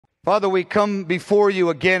Father, we come before you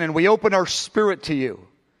again and we open our spirit to you.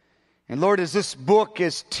 And Lord, as this book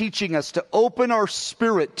is teaching us to open our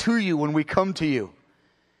spirit to you when we come to you,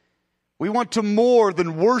 we want to more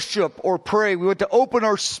than worship or pray. We want to open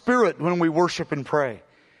our spirit when we worship and pray.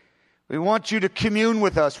 We want you to commune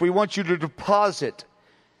with us. We want you to deposit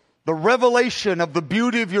the revelation of the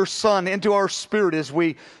beauty of your Son into our spirit as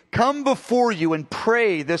we come before you and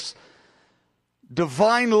pray this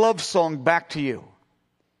divine love song back to you.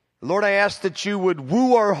 Lord, I ask that you would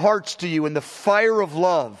woo our hearts to you in the fire of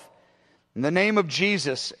love. In the name of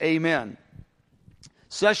Jesus, amen.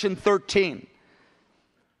 Session 13.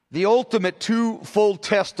 The ultimate twofold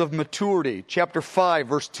test of maturity, chapter 5,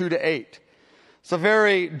 verse 2 to 8. It's a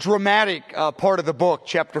very dramatic part of the book,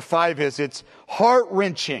 chapter 5 is. It's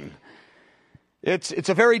heart-wrenching. It's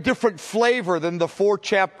a very different flavor than the 4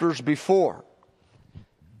 chapters before.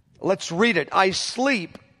 Let's read it. I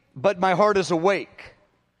sleep, but my heart is awake.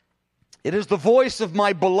 It is the voice of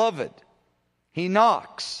my beloved. He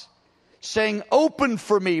knocks, saying, "Open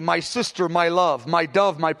for me, my sister, my love, my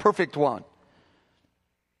dove, my perfect one.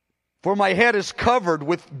 For my head is covered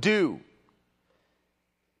with dew.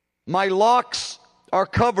 My locks are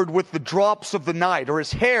covered with the drops of the night," or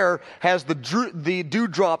his hair has the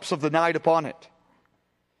dewdrops of the night upon it.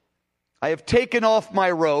 "I have taken off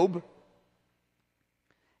my robe.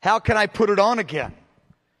 How can I put it on again?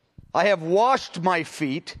 I have washed my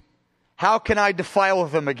feet. How can I defile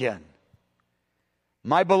them again?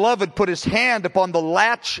 My beloved put his hand upon the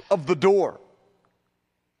latch of the door.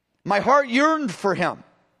 My heart yearned for him.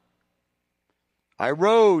 I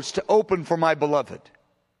rose to open for my beloved.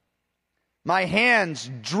 My hands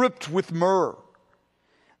dripped with myrrh.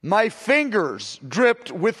 My fingers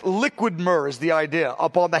dripped with liquid myrrh," is the idea,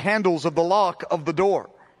 "upon the handles of the lock of the door.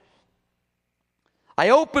 I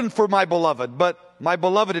opened for my beloved, but my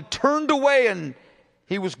beloved had turned away and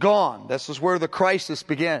he was gone." This is where the crisis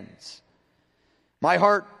begins. My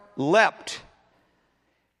heart leapt.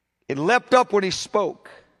 It leapt up when he spoke.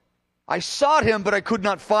 I sought him, but I could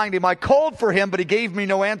not find him. I called for him, but he gave me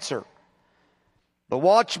no answer. The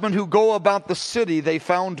watchmen who go about the city, they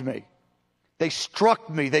found me. They struck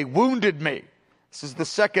me. They wounded me. This is the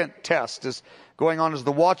second test is going on as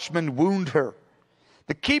the watchmen wound her.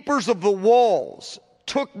 The keepers of the walls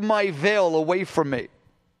took my veil away from me.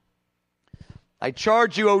 I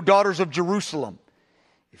charge you, O daughters of Jerusalem,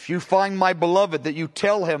 if you find my beloved, that you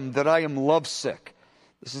tell him that I am lovesick.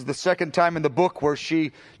 This is the second time in the book where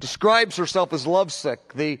she describes herself as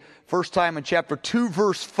lovesick. The first time in chapter 2,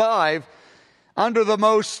 verse 5, under the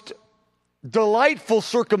most delightful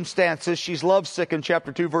circumstances, she's lovesick in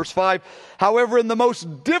chapter 2, verse 5. However, in the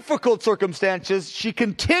most difficult circumstances, she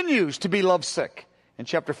continues to be lovesick in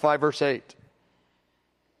chapter 5, verse 8.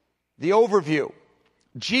 The overview.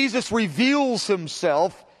 Jesus reveals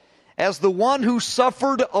himself as the one who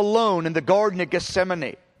suffered alone in the Garden of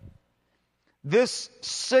Gethsemane. This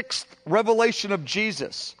 6th revelation of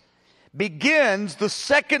Jesus begins the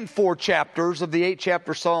second 4 chapters of the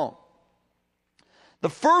 8-chapter psalm. The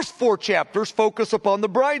first 4 chapters focus upon the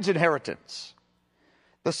bride's inheritance.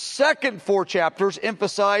 The second 4 chapters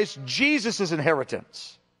emphasize Jesus'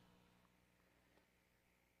 inheritance.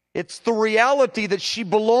 It's the reality that she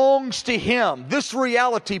belongs to him. This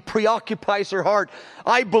reality preoccupies her heart.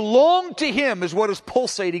 I belong to him is what is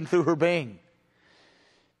pulsating through her being.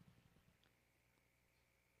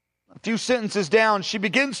 A few sentences down, she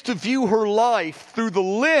begins to view her life through the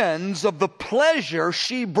lens of the pleasure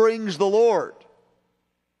she brings the Lord.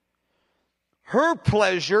 Her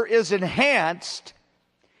pleasure is enhanced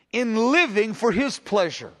in living for his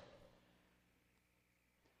pleasure.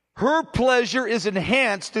 Her pleasure is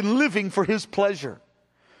enhanced in living for his pleasure.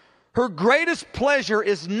 Her greatest pleasure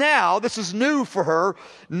is now, this is new for her,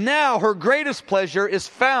 now her greatest pleasure is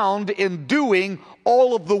found in doing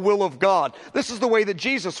all of the will of God. This is the way that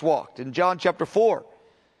Jesus walked. In John chapter 4,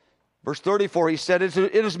 verse 34, he said, it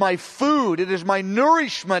is my food, it is my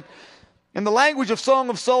nourishment. In the language of Song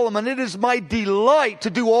of Solomon, it is my delight to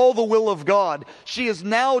do all the will of God. She is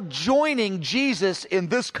now joining Jesus in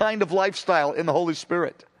this kind of lifestyle in the Holy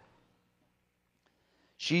Spirit.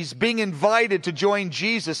 She's being invited to join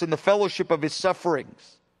Jesus in the fellowship of his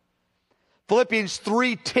sufferings. Philippians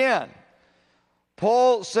 3:10,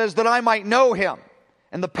 Paul says that I might know him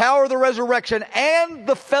and the power of the resurrection and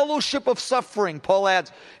the fellowship of suffering. Paul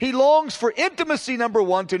adds, he longs for intimacy, number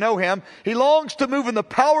 1, to know him. He longs to move in the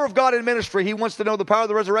power of God in ministry. He wants to know the power of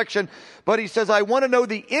the resurrection. But he says, I want to know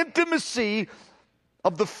the intimacy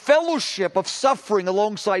of the fellowship of suffering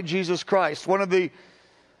alongside Jesus Christ. One of the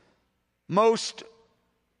most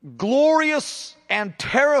glorious and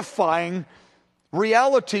terrifying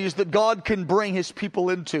realities that God can bring his people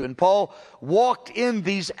into. And Paul walked in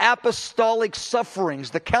these apostolic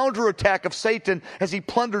sufferings, the counterattack of Satan as he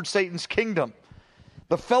plundered Satan's kingdom.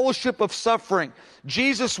 The fellowship of suffering.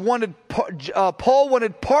 Paul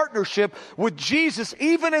wanted partnership with Jesus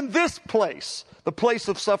even in this place, the place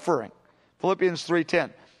of suffering. Philippians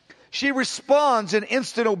 3:10. She responds in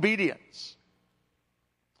instant obedience.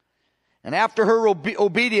 And after her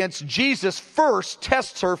obedience, Jesus first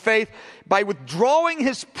tests her faith by withdrawing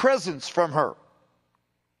his presence from her.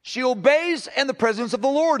 She obeys, and the presence of the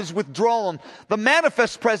Lord is withdrawn. The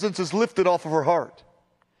manifest presence is lifted off of her heart.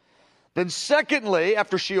 Then secondly,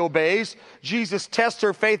 after she obeys, Jesus tests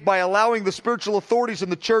her faith by allowing the spiritual authorities in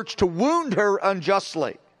the church to wound her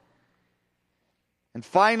unjustly. And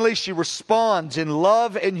finally, she responds in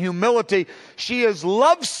love and humility. She is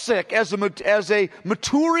lovesick as a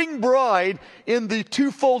maturing bride in the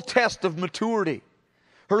twofold test of maturity.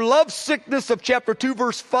 Her lovesickness of chapter 2,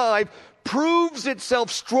 verse 5 proves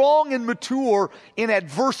itself strong and mature in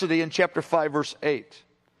adversity in chapter 5, verse 8.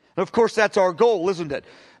 And of course, that's our goal, isn't it?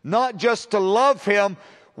 Not just to love him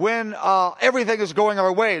when everything is going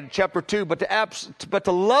our way in chapter 2, but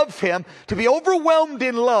to love him, to be overwhelmed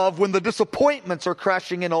in love when the disappointments are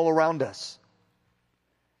crashing in all around us.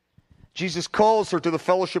 Jesus calls her to the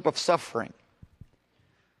fellowship of suffering.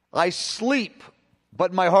 I sleep,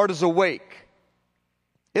 but my heart is awake.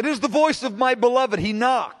 It is the voice of my beloved. He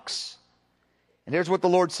knocks. And here's what the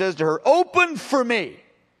Lord says to her. Open for me.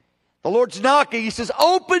 The Lord's knocking. He says,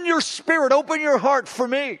 open your spirit, open your heart for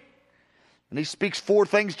me. And he speaks four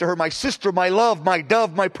things to her. My sister, my love, my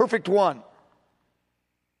dove, my perfect one.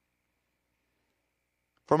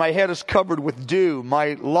 For my head is covered with dew,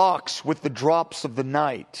 my locks with the drops of the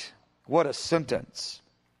night. What a sentence.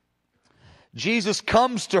 Jesus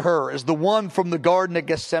comes to her as the one from the Garden of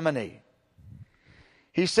Gethsemane.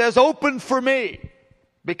 He says, open for me,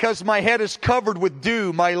 because my head is covered with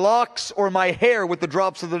dew, my locks or my hair with the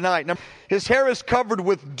drops of the night. Now, his hair is covered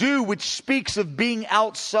with dew, which speaks of being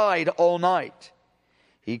outside all night.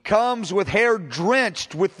 He comes with hair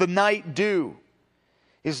drenched with the night dew.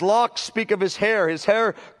 His locks speak of his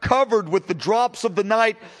hair covered with the drops of the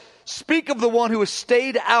night speak of the one who has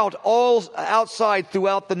stayed outside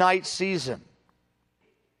throughout the night season.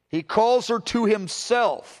 He calls her to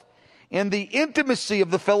himself in the intimacy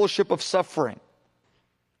of the fellowship of suffering.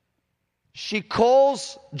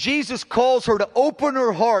 Jesus calls her to open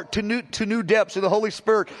her heart to new depths of the Holy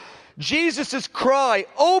Spirit. Jesus' cry,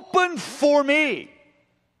 open for me.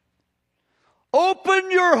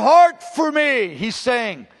 Open your heart for me, he's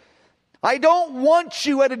saying. I don't want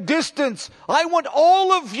you at a distance. I want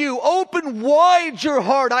all of you. Open wide your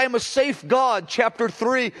heart. I am a safe God, chapter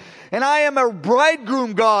 3. And I am a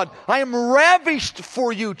bridegroom God. I am ravished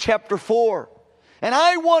for you, chapter 4. And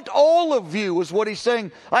I want all of you, is what he's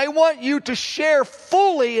saying. I want you to share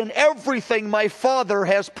fully in everything my Father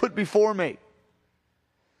has put before me.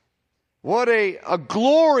 What a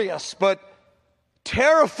glorious but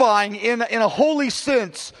terrifying in a holy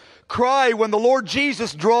sense cry when the Lord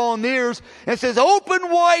Jesus draws near and says, open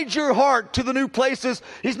wide your heart to the new places.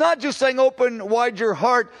 He's not just saying open wide your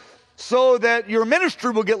heart so that your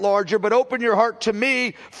ministry will get larger, but open your heart to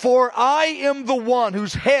me, for I am the one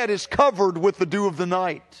whose head is covered with the dew of the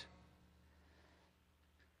night.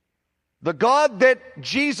 The God that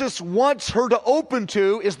Jesus wants her to open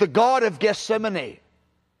to is the God of Gethsemane.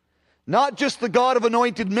 Not just the God of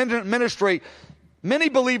anointed ministry. Many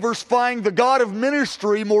believers find the God of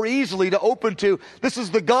ministry more easily to open to. This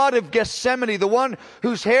is the God of Gethsemane, the one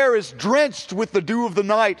whose hair is drenched with the dew of the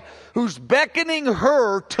night, who's beckoning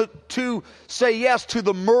her to say yes to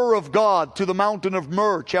the myrrh of God, to the mountain of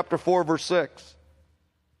myrrh, chapter 4, verse 6.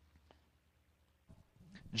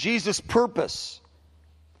 Jesus' purpose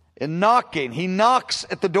in knocking, he knocks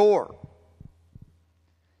at the door.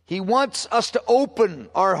 He wants us to open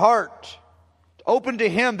our heart, open to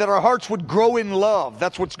him, that our hearts would grow in love.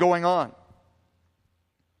 That's what's going on.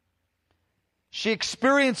 She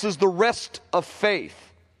experiences the rest of faith.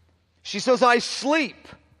 She says, I sleep,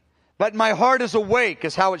 but my heart is awake,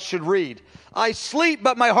 is how it should read. I sleep,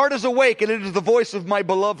 but my heart is awake, and it is the voice of my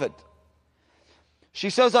beloved. She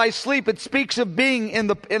says, I sleep. It speaks of being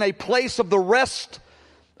in a place of the rest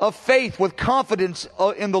of faith with confidence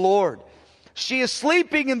in the Lord. She is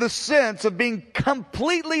sleeping in the sense of being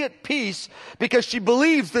completely at peace because she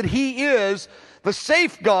believes that he is the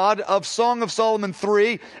safe God of Song of Solomon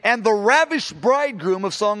 3 and the ravished bridegroom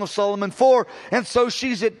of Song of Solomon 4. And so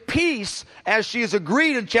she's at peace as she has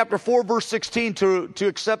agreed in chapter 4, verse 16 to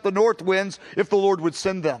accept the north winds if the Lord would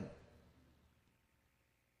send them.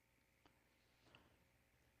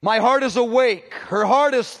 My heart is awake. Her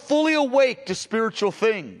heart is fully awake to spiritual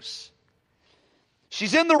things.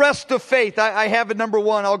 She's in the rest of faith. I have it number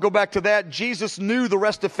one. I'll go back to that. Jesus knew the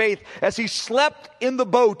rest of faith as he slept in the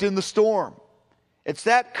boat in the storm. It's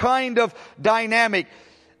that kind of dynamic,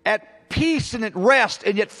 at peace and at rest,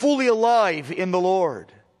 and yet fully alive in the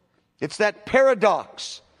Lord. It's that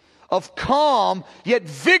paradox of calm, yet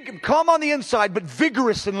calm on the inside, but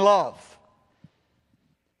vigorous in love.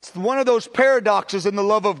 It's one of those paradoxes in the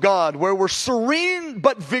love of God where we're serene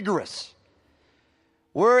but vigorous.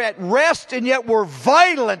 We're at rest and yet we're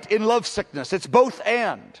violent in lovesickness. It's both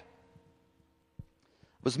and. I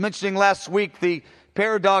was mentioning last week the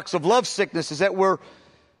paradox of lovesickness is that we're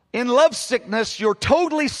in lovesickness, you're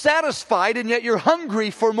totally satisfied and yet you're hungry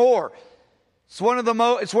for more. It's one of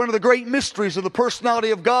the great mysteries of the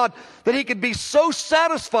personality of God, that he could be so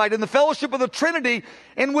satisfied in the fellowship of the Trinity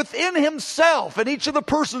and within himself, and each of the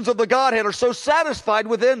persons of the Godhead are so satisfied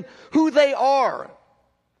within who they are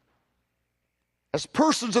as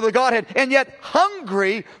persons of the Godhead, and yet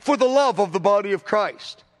hungry for the love of the body of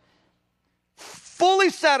Christ.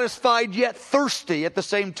 Fully satisfied yet thirsty at the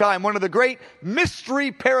same time. One of the great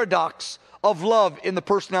mystery paradox of love in the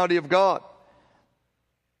personality of God.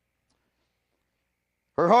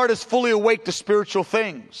 Her heart is fully awake to spiritual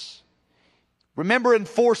things. Remember in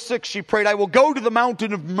 4:6 she prayed, I will go to the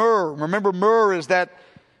mountain of myrrh. Remember, myrrh is that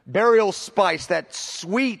burial spice, that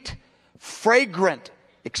sweet, fragrant,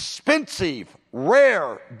 expensive,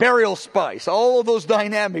 rare burial spice. All of those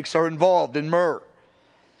dynamics are involved in myrrh.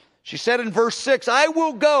 She said in verse 6, I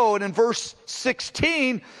will go. And in verse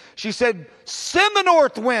 16, she said, send the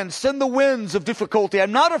north wind, send the winds of difficulty.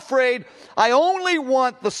 I'm not afraid. I only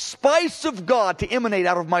want the spice of God to emanate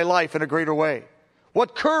out of my life in a greater way.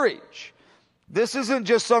 What courage. This isn't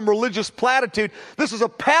just some religious platitude. This is a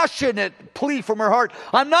passionate plea from her heart.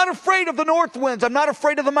 I'm not afraid of the north winds. I'm not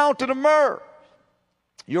afraid of the mountain of myrrh.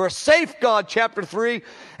 You're a safe God, chapter 3,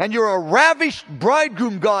 and you're a ravished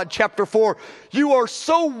bridegroom God, chapter 4. You are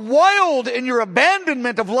so wild in your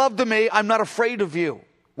abandonment of love to me, I'm not afraid of you.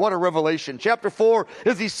 What a revelation. Chapter 4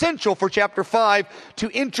 is essential for chapter 5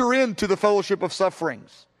 to enter into the fellowship of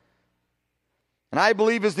sufferings. And I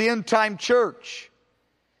believe as the end-time church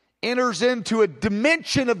enters into a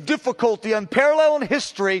dimension of difficulty unparalleled in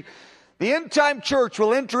history, the end-time church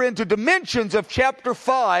will enter into dimensions of chapter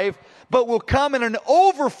 5, but will come in an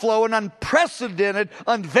overflow, an unprecedented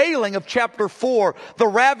unveiling of chapter 4, the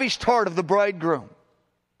ravished heart of the bridegroom.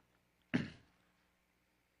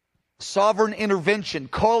 Sovereign intervention,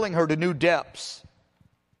 calling her to new depths.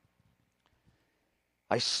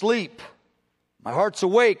 I sleep, my heart's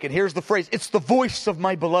awake, and here's the phrase, it's the voice of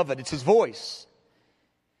my beloved. It's his voice.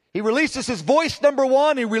 He releases his voice, number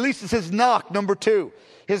one. He releases his knock, number two.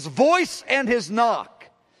 His voice and his knock.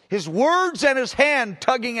 His words and his hand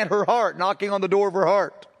tugging at her heart, knocking on the door of her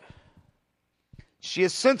heart. She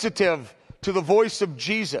is sensitive to the voice of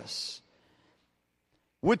Jesus,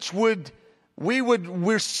 we would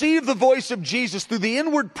receive the voice of Jesus through the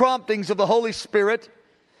inward promptings of the Holy Spirit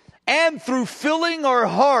and through filling our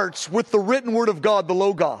hearts with the written word of God, the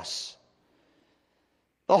Logos.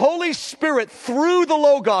 The Holy Spirit, through the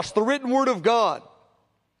Logos, the written word of God,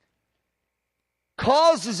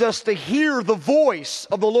 causes us to hear the voice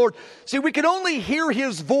of the Lord. See, we can only hear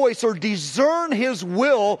his voice or discern his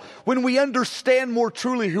will when we understand more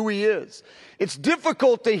truly who he is. It's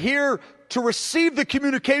difficult to receive the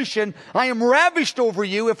communication, I am ravished over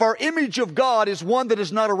you, if our image of God is one that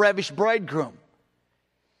is not a ravished bridegroom.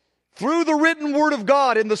 Through the written word of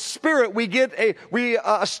God in the Spirit, we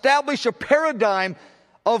establish a paradigm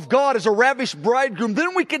of God as a ravished bridegroom.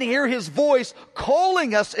 Then we can hear his voice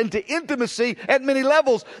calling us into intimacy at many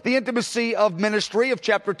levels. The intimacy of ministry of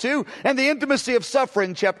chapter 2 and the intimacy of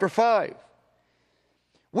suffering, chapter 5.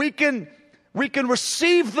 We can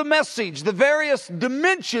receive the message, the various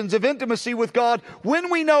dimensions of intimacy with God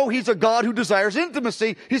when we know he's a God who desires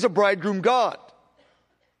intimacy. He's a bridegroom God.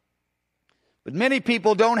 But many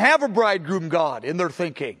people don't have a bridegroom God in their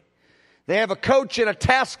thinking. They have a coach and a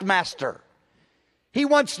taskmaster. He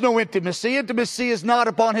wants no intimacy. Intimacy is not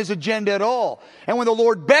upon his agenda at all. And when the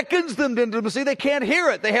Lord beckons them to intimacy, they can't hear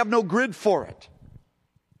it. They have no grid for it.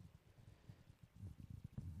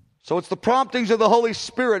 So it's the promptings of the Holy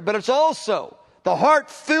Spirit, but it's also the heart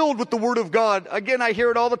filled with the Word of God. Again, I hear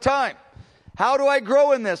it all the time. How do I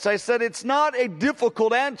grow in this? I said it's not a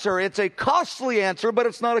difficult answer. It's a costly answer, but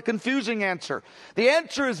it's not a confusing answer. The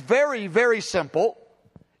answer is very, very simple.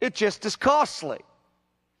 It just is costly.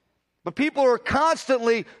 But people are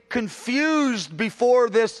constantly confused before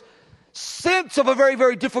this sense of a very,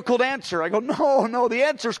 very difficult answer. I go, no, the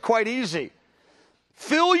answer is quite easy.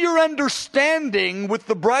 Fill your understanding with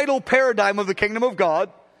the bridal paradigm of the kingdom of God.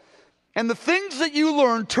 And the things that you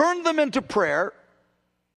learn, turn them into prayer.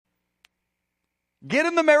 Get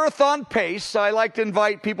in the marathon pace. I like to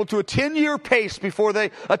invite people to a 10-year pace a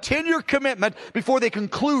 10-year commitment before they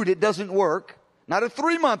conclude it doesn't work. Not a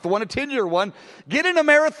 3-month one, a 10-year one. Get in a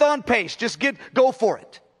marathon pace. Just go for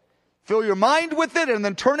it. Fill your mind with it and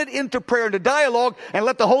then turn it into prayer, into dialogue, and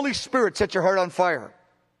let the Holy Spirit set your heart on fire.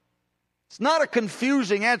 It's not a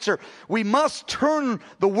confusing answer. We must turn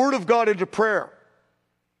the Word of God into prayer.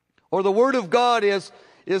 Or the Word of God is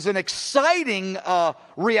an exciting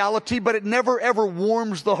reality, but it never ever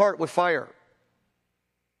warms the heart with fire.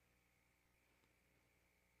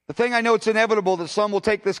 The thing I know, it's inevitable that some will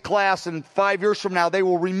take this class and 5 years from now they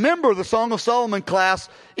will remember the Song of Solomon class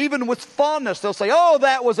even with fondness. They'll say, oh,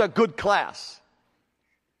 that was a good class.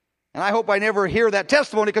 And I hope I never hear that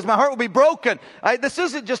testimony because my heart will be broken. This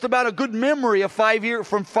isn't just about a good memory of 5 years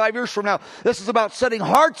from now. This is about setting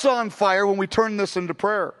hearts on fire when we turn this into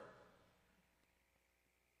prayer.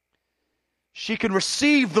 She can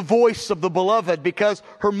receive the voice of the beloved because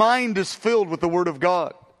her mind is filled with the Word of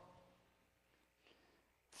God.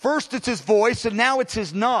 First it's His voice, and now it's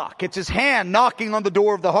His knock. It's His hand knocking on the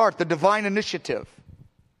door of the heart, the divine initiative.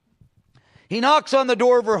 He knocks on the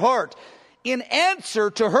door of her heart in answer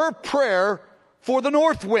to her prayer for the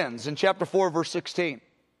north winds in chapter 4, verse 16.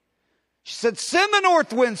 She said, send the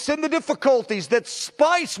north winds, send the difficulties, that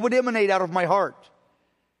spice would emanate out of my heart.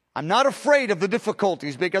 I'm not afraid of the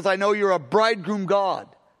difficulties because I know you're a bridegroom God.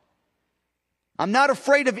 I'm not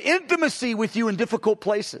afraid of intimacy with you in difficult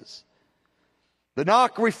places. The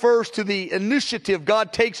knock refers to the initiative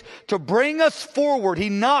God takes to bring us forward. He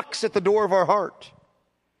knocks at the door of our heart.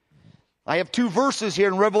 I have 2 verses here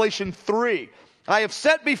in Revelation 3. I have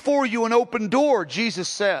set before you an open door, Jesus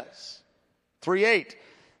says. 3:8.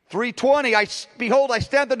 3:20, behold, I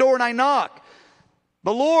stand at the door and I knock.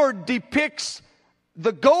 The Lord depicts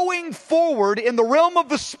the going forward in the realm of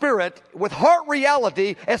the Spirit with heart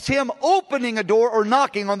reality as Him opening a door or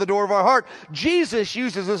knocking on the door of our heart. Jesus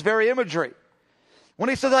uses this very imagery. When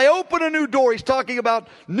He says, I open a new door, He's talking about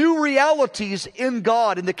new realities in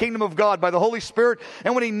God, in the kingdom of God by the Holy Spirit.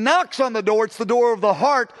 And when He knocks on the door, it's the door of the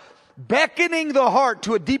heart, beckoning the heart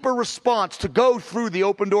to a deeper response to go through the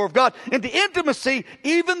open door of God into intimacy,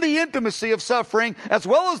 even the intimacy of suffering, as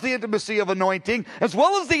well as the intimacy of anointing, as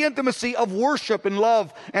well as the intimacy of worship and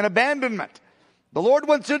love and abandonment. The Lord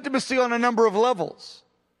wants intimacy on a number of levels.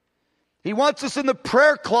 He wants us in the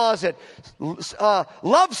prayer closet,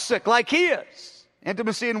 lovesick like He is,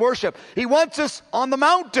 intimacy and worship. He wants us on the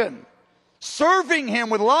mountain, serving Him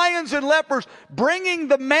with lions and lepers, bringing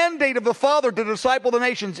the mandate of the Father to disciple the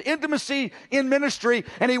nations, intimacy in ministry,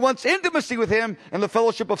 and He wants intimacy with Him in the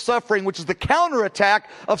fellowship of suffering, which is the counterattack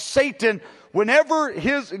of Satan. Whenever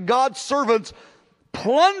God's servants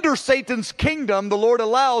plunder Satan's kingdom, the Lord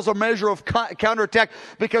allows a measure of counterattack,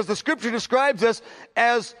 because the Scripture describes us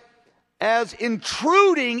as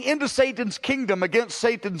intruding into Satan's kingdom against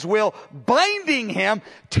Satan's will, binding him,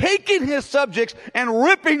 taking his subjects and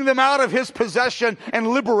ripping them out of his possession and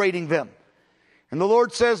liberating them. And the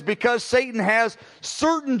Lord says, because Satan has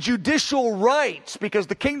certain judicial rights, because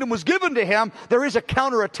the kingdom was given to him, there is a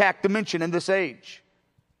counterattack dimension in this age.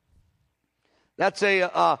 That's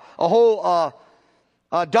a whole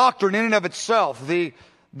doctrine in and of itself. The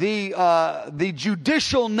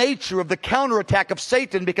judicial nature of the counterattack of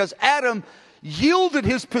Satan, because Adam yielded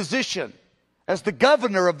his position as the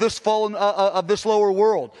governor of this lower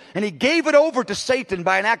world, and he gave it over to Satan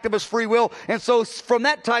by an act of his free will. And so from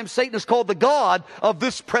that time, Satan is called the god of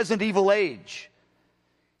this present evil age.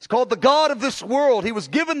 It's called the god of this world. He was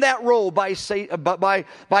given that role by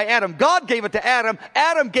Adam. God gave it to Adam.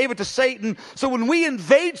 Adam gave it to Satan. So when we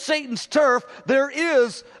invade Satan's turf, there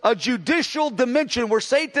is a judicial dimension where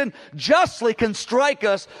Satan justly can strike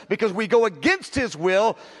us because we go against his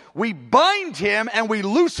will. We bind him and we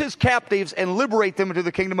loose his captives and liberate them into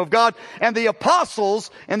the kingdom of God. And the apostles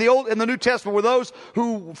in the Old and the New Testament were those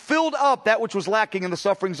who filled up that which was lacking in the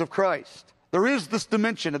sufferings of Christ. There is this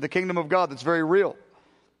dimension of the kingdom of God that's very real.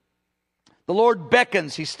 The Lord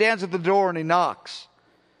beckons. He stands at the door and He knocks.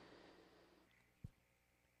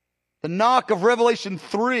 The knock of Revelation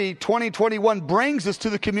 3, 20-21 brings us to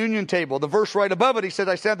the communion table. The verse right above it, He said,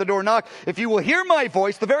 I stand at the door and knock. If you will hear my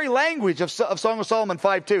voice, the very language of Song of Solomon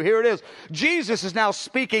 5:2. Here it is. Jesus is now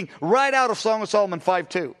speaking right out of Song of Solomon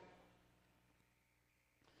 5:2.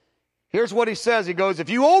 Here's what He says. He goes, if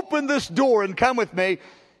you open this door and come with me,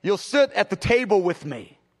 you'll sit at the table with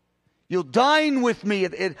me. You'll dine with me.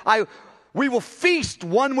 We will feast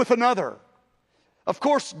one with another. Of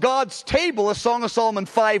course, God's table is Song of Solomon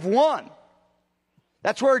 5:1.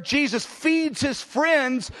 That's where Jesus feeds his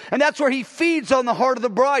friends, and that's where he feeds on the heart of the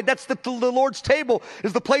bride. That's the Lord's table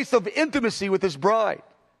is the place of intimacy with his bride.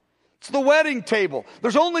 It's the wedding table.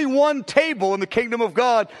 There's only one table in the kingdom of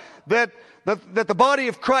God that the body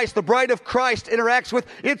of Christ, the bride of Christ, interacts with.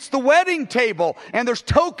 It's the wedding table, and there's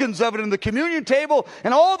tokens of it in the communion table,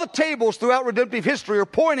 and all the tables throughout redemptive history are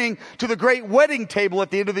pointing to the great wedding table at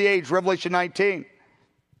the end of the age, Revelation 19.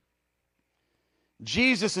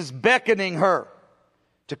 Jesus is beckoning her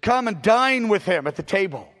to come and dine with him at the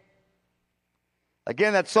table.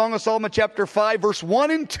 Again, that Song of Solomon chapter 5, verse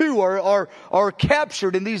 1 and 2 are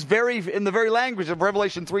captured in the very language of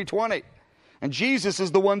Revelation 3:20. And Jesus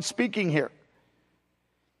is the one speaking here.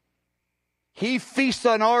 He feasts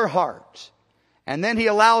on our heart, and then he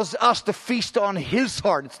allows us to feast on his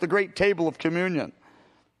heart. It's the great table of communion.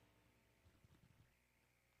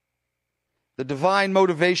 The divine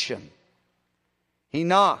motivation. He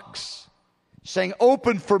knocks, saying,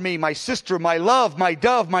 "Open for me, my sister, my love, my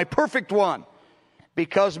dove, my perfect one,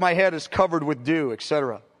 because my head is covered with dew,"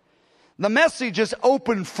 etc. The message is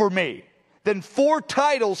 "open for me." Then 4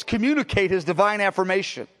 titles communicate his divine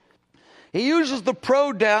affirmation. He uses the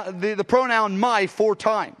pronoun my 4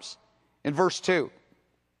 times in verse 2.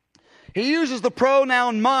 He uses the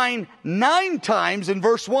pronoun mine 9 times in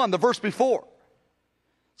verse 1, the verse before.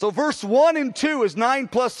 So verse 1 and 2 is 9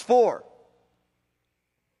 plus 4.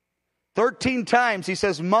 13 times he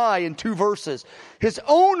says my in 2 verses. His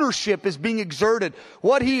ownership is being exerted.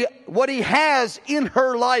 What he has in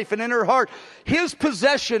her life and in her heart, his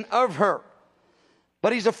possession of her.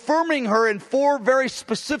 But he's affirming her in 4 very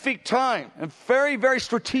specific times, in very, very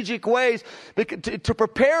strategic ways to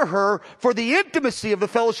prepare her for the intimacy of the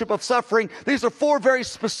fellowship of suffering. These are 4 very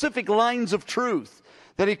specific lines of truth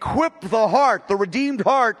that equip the heart, the redeemed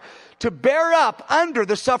heart, to bear up under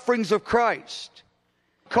the sufferings of Christ.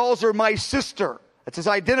 He calls her my sister. That's his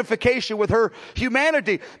identification with her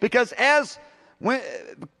humanity, because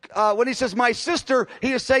when he says my sister,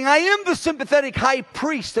 he is saying, I am the sympathetic high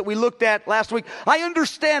priest that we looked at last week. I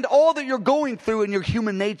understand all that you're going through in your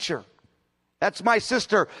human nature. That's my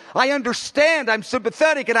sister. I understand, I'm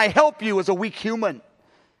sympathetic, and I help you as a weak human.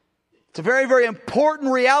 It's a very, very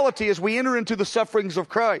important reality as we enter into the sufferings of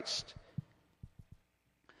Christ.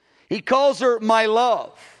 He calls her my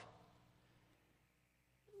love,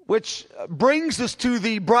 which brings us to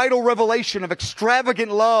the bridal revelation of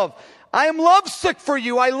extravagant love. I am lovesick for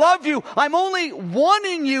you. I love you. I'm only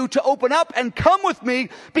wanting you to open up and come with me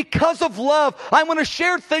because of love. I want to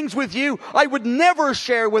share things with you I would never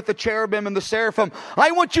share with the cherubim and the seraphim.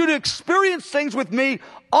 I want you to experience things with me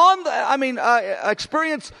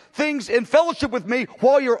experience things in fellowship with me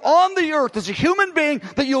while you're on the earth as a human being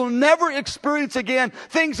that you'll never experience again.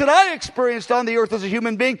 Things that I experienced on the earth as a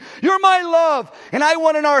human being. You're my love. And I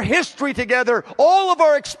want in our history together all of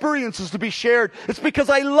our experiences to be shared. It's because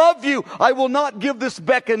I love you. I will not give this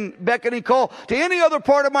beckoning call to any other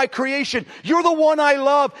part of my creation. You're the one I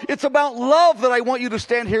love. It's about love that I want you to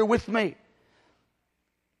stand here with me.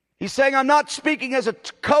 He's saying, I'm not speaking as a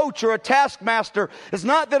coach or a taskmaster. It's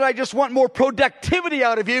not that I just want more productivity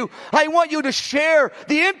out of you. I want you to share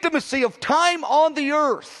the intimacy of time on the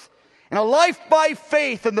earth and a life by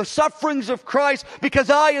faith and the sufferings of Christ,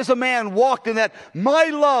 because I, as a man, walked in that. My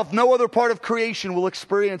love, no other part of creation will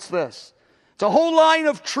experience this. It's a whole line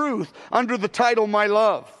of truth under the title, my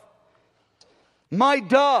love. My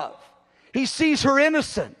dove. He sees her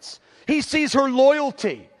innocence. He sees her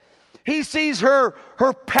loyalty. He sees her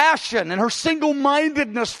passion and her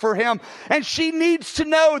single-mindedness for him. And she needs to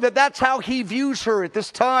know that that's how he views her at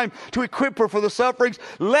this time, to equip her for the sufferings,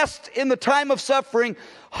 lest in the time of suffering,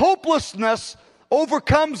 hopelessness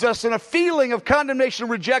overcomes us in a feeling of condemnation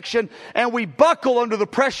and rejection, and we buckle under the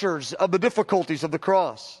pressures of the difficulties of the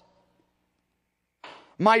cross.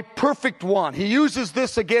 My perfect one. He uses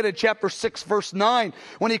this again in chapter 6, verse 9,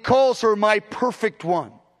 when he calls her my perfect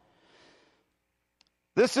one.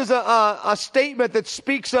 This is a statement that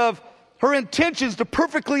speaks of her intentions to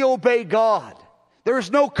perfectly obey God. There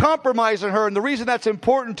is no compromise in her. And the reason that's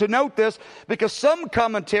important to note this, because some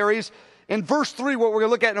commentaries, in verse 3, what we're going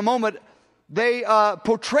to look at in a moment, they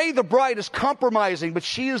portray the bride as compromising, but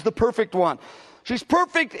she is the perfect one. She's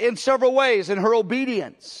perfect in several ways in her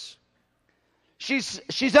obedience.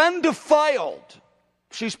 She's undefiled.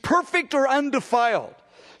 She's perfect or undefiled.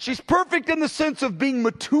 She's perfect in the sense of being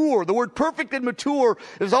mature. The word perfect and mature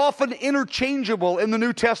is often interchangeable in the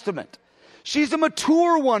New Testament. She's a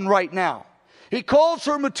mature one right now. He calls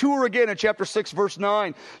her mature again in chapter 6, verse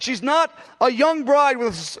 9. She's not a young bride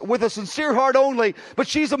with a sincere heart only, but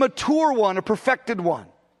she's a mature one, a perfected one.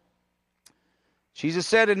 Jesus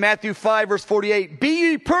said in Matthew 5, verse 48,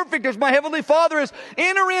 be ye perfect as my heavenly Father is.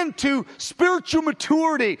 Enter into spiritual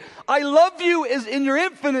maturity. I love you as in your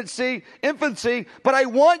infancy, but I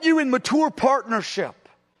want you in mature partnership.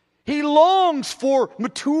 He longs for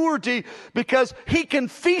maturity because he can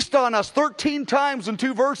feast on us 13 times in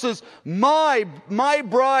 2 verses. My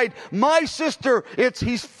bride, my sister.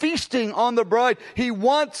 He's feasting on the bride. He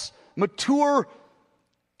wants mature,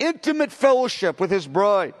 intimate fellowship with his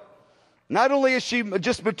bride. Not only is she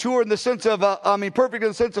just mature in the sense of, perfect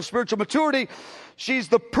in the sense of spiritual maturity, she's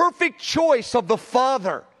the perfect choice of the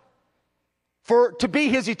Father to be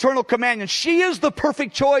his eternal companion. She is the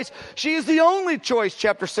perfect choice. She is the only choice,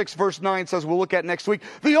 chapter 6, verse 9 says, we'll look at next week.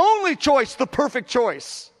 The only choice, the perfect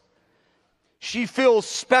choice. She feels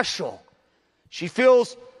special. She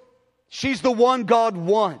feels she's the one God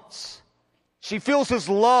wants. She feels his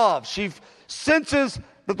love. She senses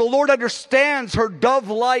that the Lord understands her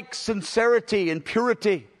dove-like sincerity and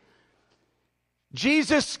purity.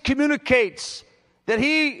 Jesus communicates that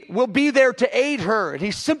he will be there to aid her, and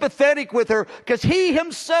he's sympathetic with her because he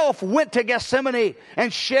himself went to Gethsemane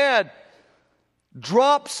and shed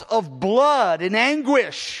drops of blood in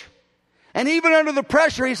anguish. And even under the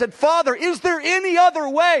pressure, he said, Father, is there any other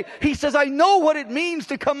way? He says, I know what it means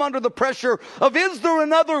to come under the pressure of is there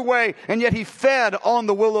another way? And yet he fed on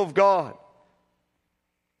the will of God.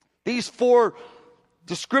 These 4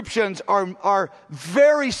 descriptions are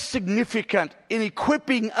very significant in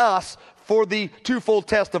equipping us for the twofold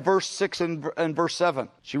test of verse 6 and verse 7.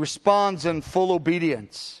 She responds in full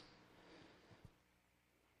obedience.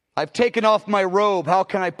 I've taken off my robe. How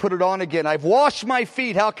can I put it on again? I've washed my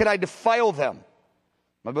feet. How can I defile them?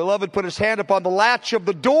 My beloved put his hand upon the latch of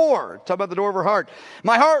the door. Talk about the door of her heart.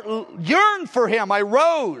 My heart yearned for him. I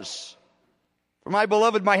rose. For my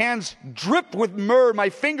beloved, my hands dripped with myrrh, my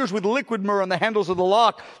fingers with liquid myrrh on the handles of the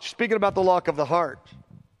lock. She's speaking about the lock of the heart.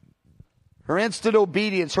 Her instant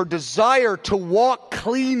obedience, her desire to walk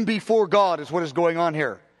clean before God is what is going on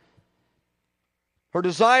here. Her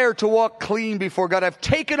desire to walk clean before God. I've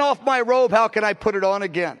taken off my robe. How can I put it on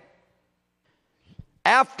again?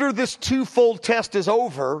 After this twofold test is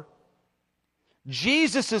over,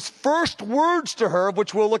 Jesus' first words to her,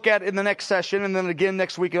 which we'll look at in the next session and then again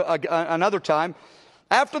next week another time.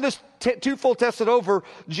 After this twofold test is over,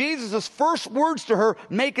 Jesus' first words to her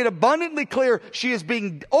make it abundantly clear she is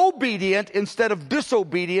being obedient instead of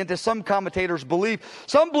disobedient, as some commentators believe.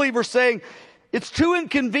 Some believers saying, it's too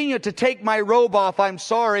inconvenient to take my robe off, I'm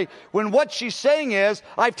sorry, when what she's saying is,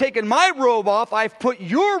 I've taken my robe off, I've put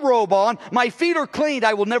your robe on, my feet are cleaned,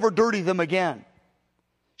 I will never dirty them again.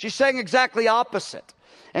 She's saying exactly opposite.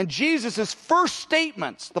 And Jesus' first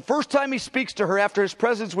statements, the first time he speaks to her after his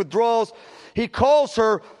presence withdraws, he calls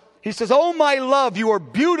her, he says, oh my love, you are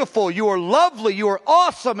beautiful, you are lovely, you are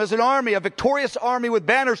awesome as an army, a victorious army with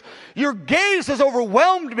banners. Your gaze has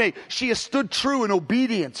overwhelmed me. She has stood true in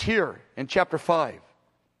obedience here in chapter 5.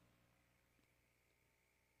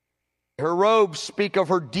 Her robes speak of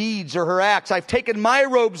her deeds or her acts. I've taken my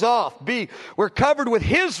robes off. B, we're covered with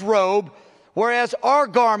his robe, whereas our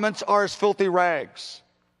garments are as filthy rags.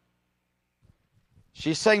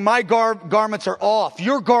 She's saying, my garments are off.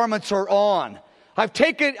 Your garments are on. I've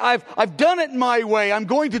done it my way. I'm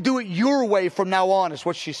going to do it your way from now on, is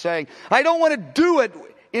what she's saying. I don't want to do it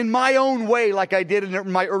in my own way like I did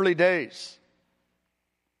in my early days.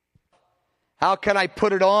 How can I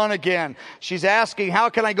put it on again? She's asking, how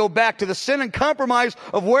can I go back to the sin and compromise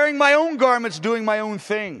of wearing my own garments, doing my own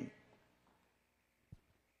thing?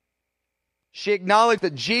 She acknowledged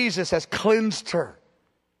that Jesus has cleansed her.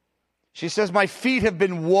 She says, my feet have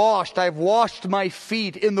been washed. I've washed my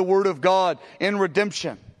feet in the Word of God in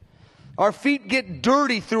redemption. Our feet get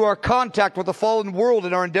dirty through our contact with the fallen world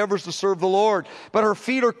in our endeavors to serve the Lord. But her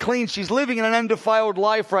feet are clean. She's living in an undefiled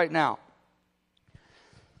life right now.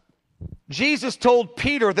 Jesus told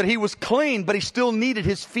Peter that he was clean, but he still needed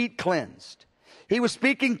his feet cleansed. He was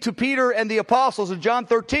speaking to Peter and the apostles in John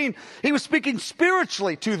 13. He was speaking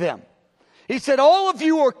spiritually to them. He said, all of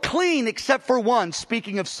you are clean except for one,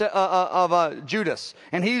 speaking of Judas,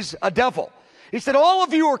 and he's a devil. He said, all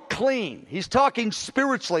of you are clean. He's talking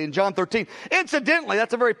spiritually in John 13. Incidentally,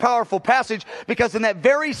 that's a very powerful passage because in that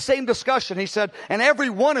very same discussion, he said, and every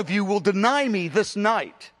one of you will deny me this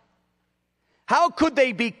night. How could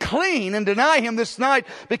they be clean and deny him this night?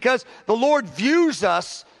 Because the Lord views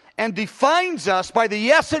us and defines us by the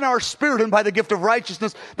yes in our spirit and by the gift of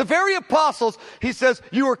righteousness. The very apostles, he says,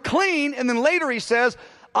 you are clean. And then later he says,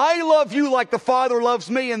 I love you like the Father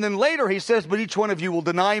loves me. And then later he says, but each one of you will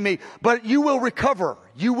deny me. But you will recover.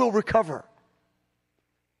 You will recover.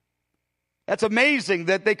 That's amazing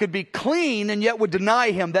that they could be clean and yet would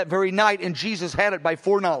deny him that very night, and Jesus had it by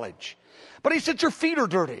foreknowledge. But he said, your feet are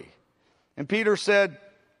dirty. And Peter said,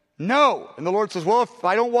 no. And the Lord says, well, if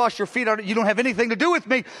I don't wash your feet, you don't have anything to do with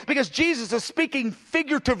me, because Jesus is speaking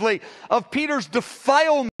figuratively of Peter's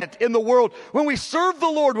defilement in the world. When we serve the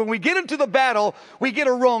Lord, when we get into the battle, we get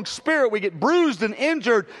a wrong spirit, we get bruised and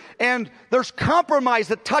injured, and there's compromise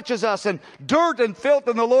that touches us, and dirt and filth,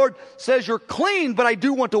 and the Lord says, you're clean, but I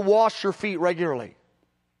do want to wash your feet regularly.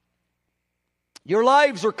 Your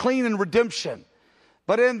lives are clean in redemption,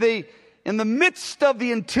 but in the midst of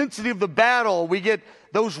the intensity of the battle, we get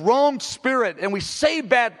those wrong spirit, and we say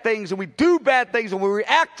bad things, and we do bad things, and we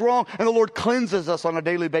react wrong, and the Lord cleanses us on a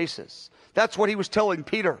daily basis. That's what he was telling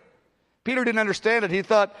Peter. Peter didn't understand it. He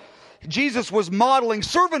thought Jesus was modeling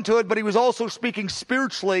servanthood, but he was also speaking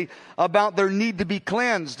spiritually about their need to be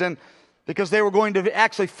cleansed, and because they were going to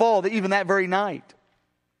actually fall even that very night.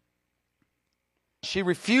 She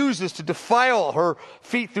refuses to defile her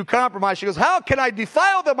feet through compromise. She goes, how can I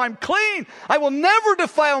defile them? I'm clean. I will never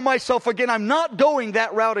defile myself again. I'm not going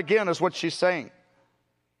that route again, is what she's saying.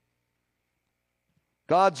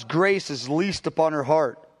 God's grace is released upon her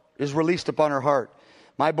heart.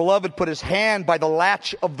 My beloved put his hand by the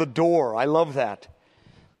latch of the door. I love that.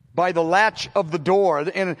 By the latch of the door.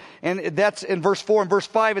 And that's in verse 4. In verse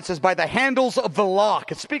 5 it says, by the handles of the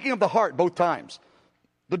lock. It's speaking of the heart both times.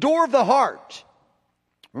 The door of the heart.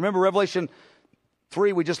 Remember Revelation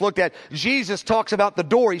 3 we just looked at. Jesus talks about the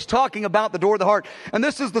door. He's talking about the door of the heart. And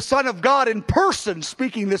this is the Son of God in person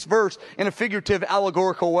speaking this verse in a figurative,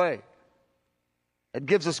 allegorical way. It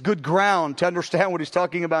gives us good ground to understand what he's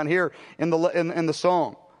talking about here in the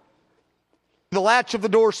song. The latch of the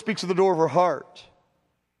door speaks of the door of her heart.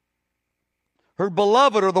 Her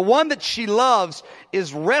beloved, or the one that she loves,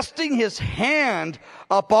 is resting his hand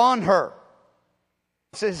upon her.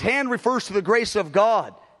 His hand refers to the grace of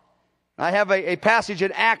God. I have a passage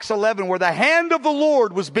in Acts 11 where the hand of the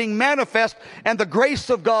Lord was being manifest and the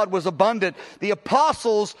grace of God was abundant. The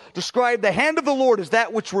apostles described the hand of the Lord as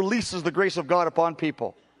that which releases the grace of God upon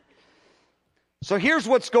people. So here's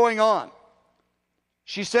what's going on.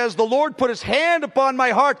 She says, the Lord put his hand upon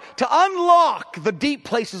my heart to unlock the deep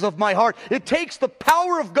places of my heart. It takes the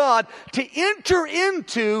power of God to enter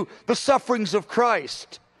into the sufferings of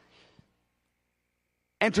Christ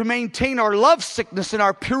and to maintain our lovesickness and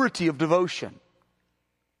our purity of devotion.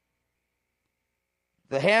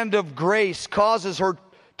 The hand of grace causes her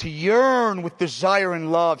to yearn with desire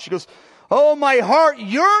and love. She goes, oh, my heart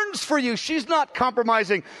yearns for you. She's not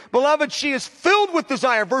compromising. Beloved, she is filled with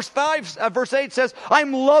desire. Verse 8 says,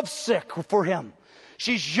 I'm lovesick for him.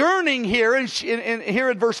 She's yearning here, and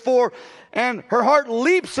here in verse 4, and her heart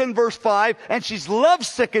leaps in verse 5, and she's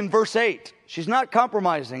lovesick in verse 8. She's not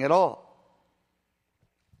compromising at all.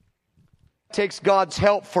 It takes God's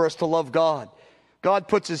help for us to love God. God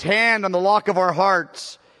puts his hand on the lock of our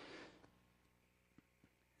hearts,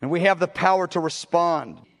 and we have the power to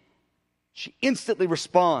respond. She instantly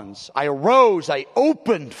responds. I arose, I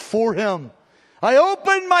opened for him. I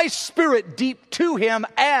opened my spirit deep to him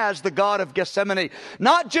as the God of Gethsemane.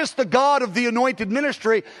 Not just the God of the anointed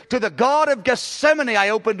ministry, to the God of Gethsemane I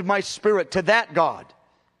opened my spirit, to that God.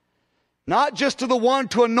 Not just to the one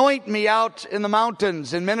to anoint me out in the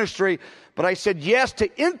mountains in ministry, but I said yes to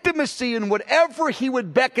intimacy in whatever he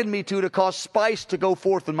would beckon me to cause spice to go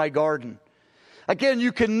forth in my garden. Again,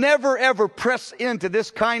 you can never ever press into this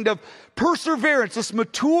kind of perseverance, this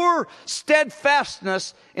mature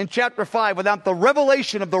steadfastness in chapter 5 without the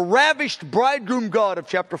revelation of the ravished bridegroom God of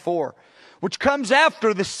chapter 4, which comes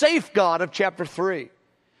after the safe God of chapter 3,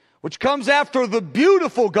 which comes after the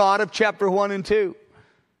beautiful God of chapter 1 and 2.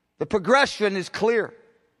 The progression is clear.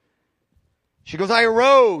 She goes, I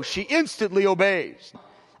arose. She instantly obeys.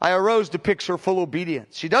 I arose depicts her full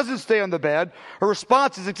obedience. She doesn't stay on the bed. Her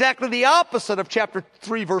response is exactly the opposite of chapter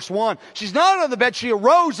 3, verse 1. She's not on the bed. She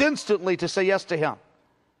arose instantly to say yes to him.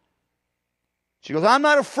 She goes, I'm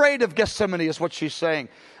not afraid of Gethsemane, is what she's saying.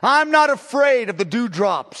 I'm not afraid of the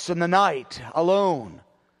dewdrops in the night alone,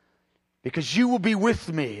 because you will be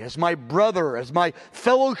with me as my brother, as my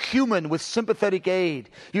fellow human with sympathetic aid.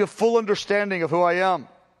 You have full understanding of who I am.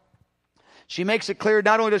 She makes it clear,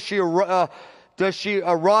 not only does she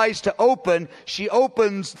arise to open, she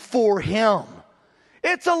opens for him.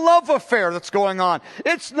 It's a love affair that's going on.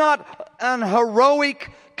 It's not an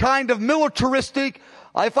heroic kind of militaristic,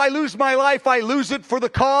 if I lose my life, I lose it for the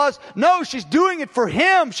cause. No, she's doing it for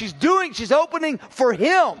him. She's opening for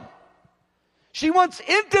him. She wants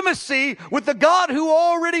intimacy with the God who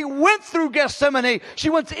already went through Gethsemane. She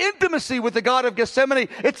wants intimacy with the God of Gethsemane.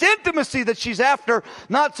 It's intimacy that she's after,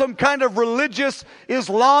 not some kind of religious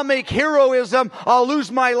Islamic heroism. I'll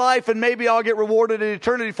lose my life and maybe I'll get rewarded in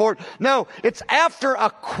eternity for it. No, it's after a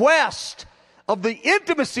quest of the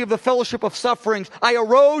intimacy of the fellowship of sufferings. I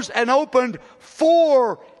arose and opened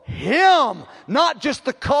for Him, not just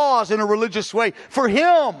the cause in a religious way, for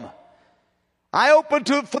Him. I opened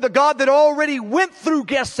for the God that already went through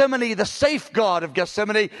Gethsemane. The safe God of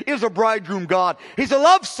Gethsemane is a bridegroom God. He's a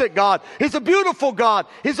lovesick God. He's a beautiful God.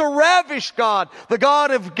 He's a ravished God. The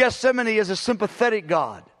God of Gethsemane is a sympathetic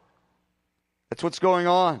God. That's what's going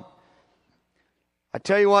on. I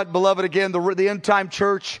tell you what, beloved, again, the end-time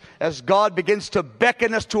church, as God begins to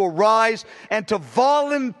beckon us to arise and to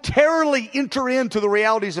voluntarily enter into the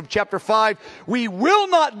realities of chapter 5, we will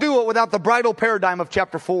not do it without the bridal paradigm of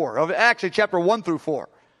chapter 4, actually chapter 1 through 4.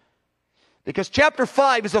 Because chapter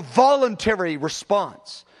 5 is a voluntary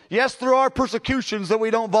response. Yes, there are persecutions that we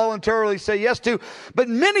don't voluntarily say yes to, but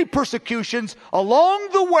many persecutions along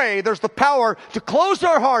the way, there's the power to close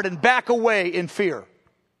our heart and back away in fear.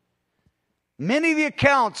 Many of the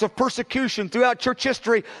accounts of persecution throughout church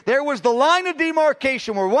history, there was the line of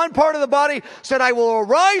demarcation where one part of the body said, I will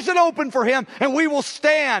arise and open for Him, and we will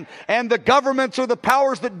stand. And the governments or the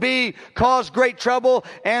powers that be caused great trouble.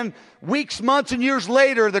 And weeks, months, and years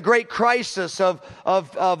later, the great crisis of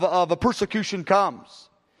a persecution comes.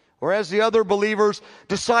 Whereas the other believers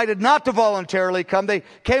decided not to voluntarily come. They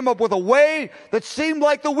came up with a way that seemed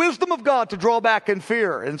like the wisdom of God to draw back in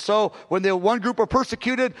fear. And so when the one group are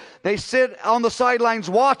persecuted, they sit on the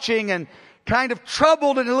sidelines watching and kind of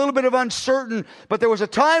troubled and a little bit of uncertain. But there was a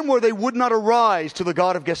time where they would not arise to the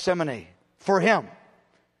God of Gethsemane for Him.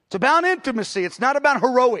 It's about intimacy. It's not about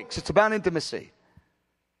heroics. It's about intimacy.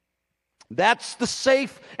 That's the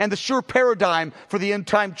safe and the sure paradigm for the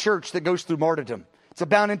end-time church that goes through martyrdom. It's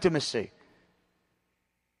about intimacy.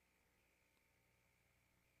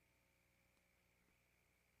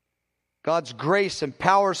 God's grace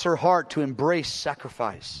empowers her heart to embrace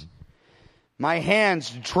sacrifice. My hands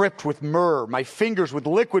dripped with myrrh, my fingers with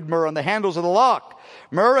liquid myrrh on the handles of the lock.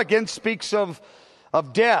 Myrrh again speaks of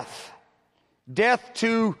death. Death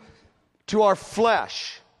to our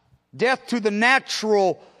flesh. Death to the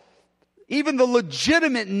natural, even the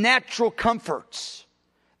legitimate natural comforts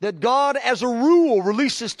that God, as a rule,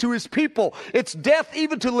 releases to His people. It's death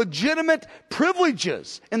even to legitimate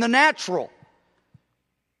privileges in the natural.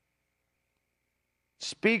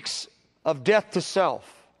 Speaks of death to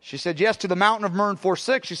self. She said yes to the mountain of myrrh in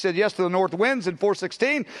 4:6. She said yes to the north winds in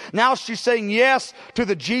 4:16. Now she's saying yes to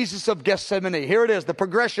the Jesus of Gethsemane. Here it is. The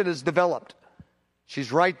progression is developed.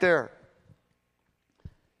 She's right there.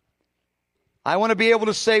 I want to be able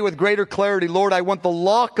to say with greater clarity, Lord, I want the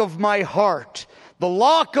lock of my heart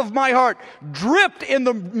dripped in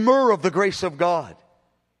the myrrh of the grace of God.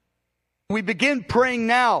 We begin praying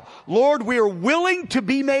now. Lord, we are willing to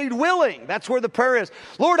be made willing. That's where the prayer is.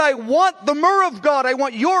 Lord, I want the myrrh of God. I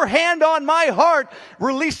want your hand on my heart,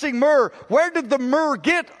 releasing myrrh. Where did the myrrh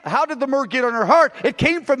get? How did the myrrh get on her heart? It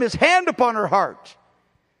came from His hand upon her heart.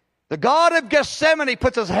 The God of Gethsemane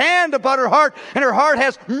puts His hand upon her heart, and her heart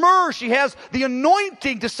has myrrh. She has the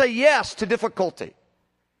anointing to say yes to difficulty.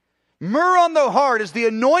 Myrrh on the heart is the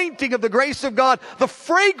anointing of the grace of God, the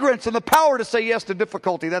fragrance and the power to say yes to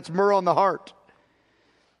difficulty. That's myrrh on the heart.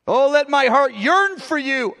 Oh, let my heart yearn for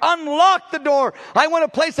you. Unlock the door. I want a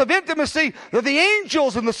place of intimacy that the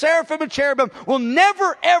angels and the seraphim and cherubim will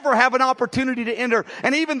never, ever have an opportunity to enter.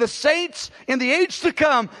 And even the saints in the age to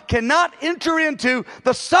come cannot enter into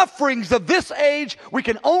the sufferings of this age. We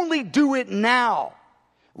can only do it now.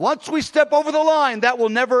 Once we step over the line, that will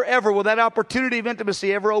never, ever, will that opportunity of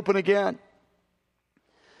intimacy ever open again.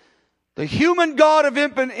 The human God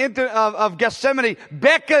of Gethsemane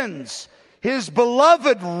beckons His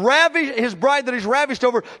beloved, His bride that He's ravished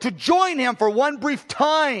over, to join Him for one brief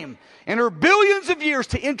time in her billions of years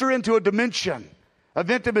to enter into a dimension of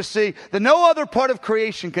intimacy that no other part of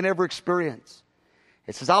creation can ever experience.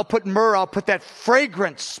 It says, I'll put myrrh, I'll put that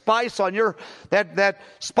fragrant spice on that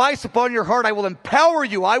spice upon your heart. I will empower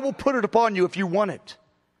you. I will put it upon you if you want it.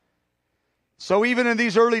 So even in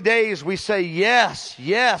these early days, we say, yes,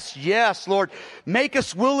 yes, yes, Lord. Make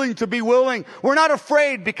us willing to be willing. We're not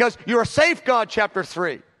afraid because you're a safe God, chapter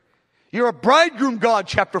 3. You're a bridegroom God,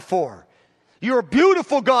 chapter 4. You're a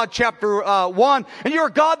beautiful God, chapter 1. And you're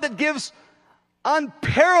a God that gives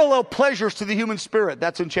unparalleled pleasures to the human spirit.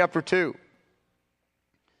 That's in chapter 2.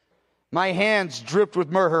 My hands dripped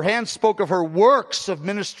with myrrh. Her hands spoke of her works of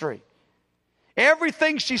ministry.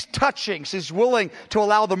 Everything she's touching, she's willing to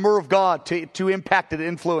allow the myrrh of God to impact it,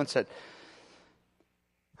 influence it.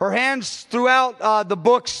 Her hands throughout the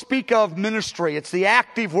book speak of ministry. It's the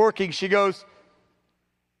active working. She goes,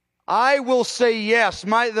 I will say yes.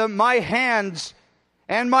 My hands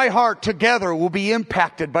and my heart together will be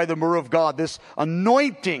impacted by the myrrh of God, this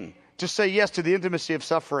anointing to say yes to the intimacy of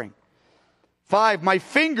suffering. 5, my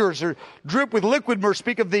fingers are dripped with liquid myrrh,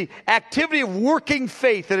 speak of the activity of working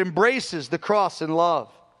faith that embraces the cross in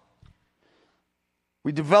love.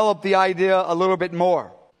 We develop the idea a little bit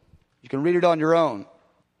more. You can read it on your own.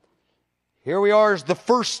 Here we are as the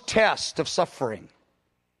first test of suffering.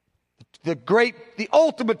 The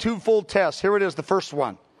ultimate twofold test. Here it is, the first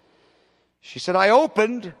one. She said, I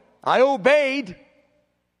opened, I obeyed,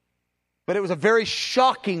 but it was a very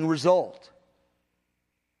shocking result.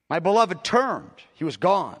 My beloved turned, he was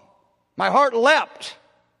gone. My heart leapt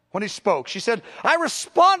when he spoke. She said, I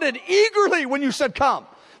responded eagerly when you said come.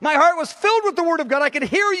 My heart was filled with the word of God. I could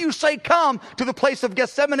hear you say come to the place of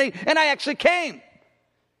Gethsemane, and I actually came.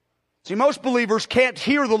 See, most believers can't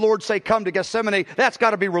hear the Lord say come to Gethsemane. That's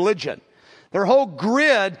got to be religion. Their whole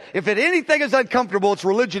grid, if anything is uncomfortable, it's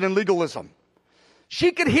religion and legalism.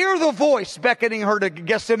 She could hear the voice beckoning her to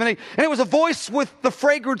Gethsemane, and it was a voice with the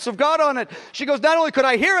fragrance of God on it. She goes, not only could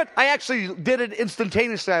I hear it, I actually did it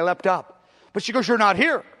instantaneously. I leapt up. But she goes, you're not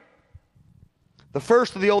here. The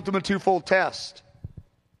first of the ultimate twofold test.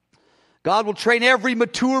 God will train every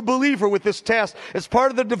mature believer with this test. It's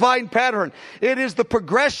part of the divine pattern. It is the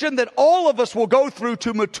progression that all of us will go through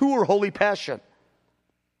to mature holy passion.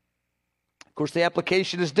 Of course, the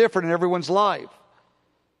application is different in everyone's life.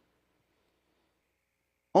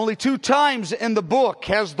 Only 2 times in the book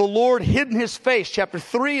has the Lord hidden his face, chapter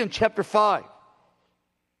 3 and chapter 5.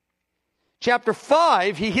 Chapter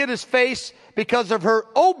 5, he hid his face because of her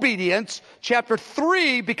obedience. Chapter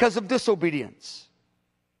 3, because of disobedience.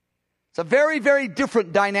 It's a very, very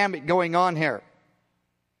different dynamic going on here.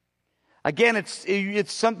 Again,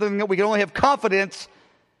 it's something that we can only have confidence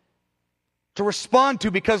to respond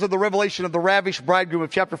to because of the revelation of the ravished bridegroom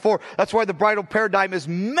of chapter 4. That's why the bridal paradigm is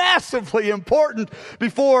massively important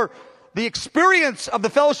before the experience of the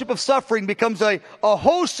fellowship of suffering becomes a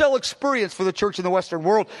wholesale experience for the church in the Western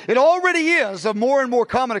world. It already is a more and more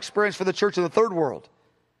common experience for the church in the third world.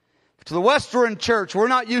 To the Western church, we're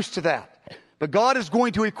not used to that. But God is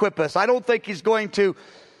going to equip us. I don't think he's going to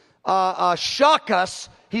shock us.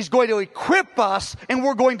 He's going to equip us, and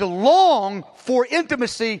we're going to long for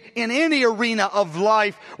intimacy in any arena of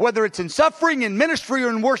life, whether it's in suffering, in ministry,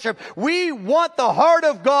 or in worship. We want the heart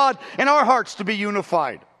of God and our hearts to be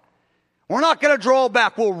unified. We're not going to draw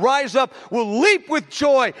back. We'll rise up. We'll leap with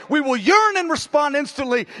joy. We will yearn and respond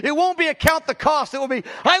instantly. It won't be a count the cost. It will be,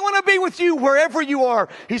 I want to be with you wherever you are.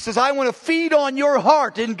 He says, I want to feed on your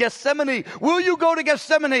heart in Gethsemane. Will you go to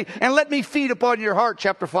Gethsemane and let me feed upon your heart?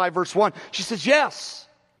 Chapter 5, verse 1. She says, yes.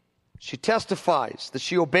 She testifies that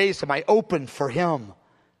she obeys him. I opened for him.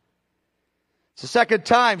 It's the second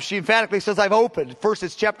time she emphatically says, I've opened. First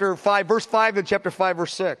it's chapter 5, verse 5, and chapter 5,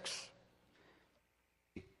 verse 6.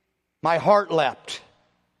 My heart leapt.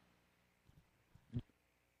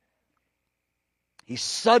 He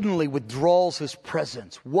suddenly withdraws his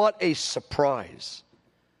presence. What a surprise.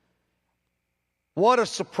 What a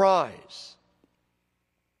surprise.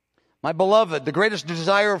 My beloved, the greatest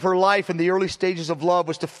desire of her life in the early stages of love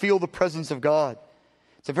was to feel the presence of God.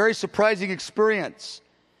 It's a very surprising experience.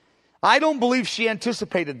 I don't believe she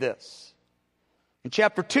anticipated this. In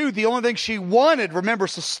chapter 2, the only thing she wanted, remember,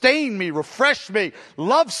 sustain me, refresh me,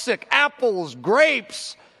 lovesick, apples,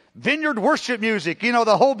 grapes, vineyard worship music, you know,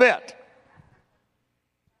 the whole bit.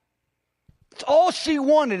 It's all she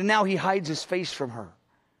wanted, and now he hides his face from her.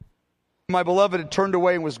 My beloved had turned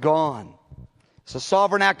away and was gone. It's a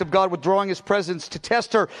sovereign act of God withdrawing his presence to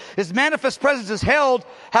test her. His manifest presence is held.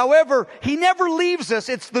 However, he never leaves us.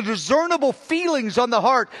 It's the discernible feelings on the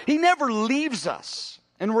heart. He never leaves us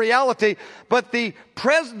in reality, but the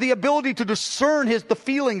ability to discern the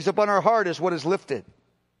feelings upon our heart is what is lifted.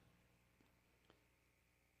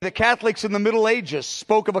 The Catholics in the Middle Ages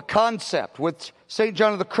spoke of a concept which St.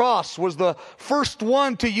 John of the Cross was the first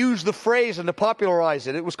one to use the phrase and to popularize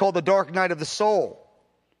it. It was called the dark night of the soul.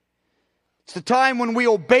 It's the time when we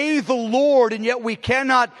obey the Lord and yet we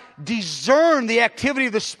cannot discern the activity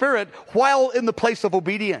of the Spirit while in the place of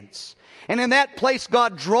obedience. And in that place,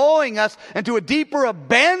 God drawing us into a deeper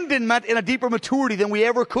abandonment and a deeper maturity than we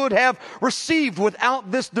ever could have received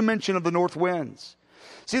without this dimension of the north winds.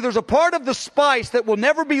 See, there's a part of the spice that will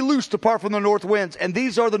never be loosed apart from the north winds, and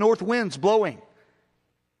these are the north winds blowing.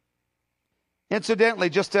 Incidentally,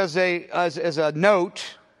 just as a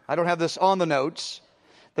note, I don't have this on the notes,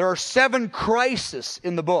 there are 7 crises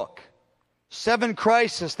in the book. 7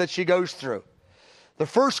 crises that she goes through. The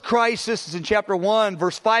first crisis is in chapter 1,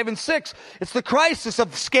 verse 5 and 6. It's the crisis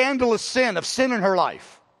of scandalous sin, of sin in her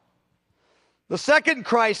life. The second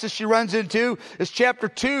crisis she runs into is chapter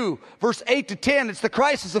 2, verse 8 to 10. It's the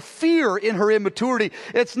crisis of fear in her immaturity.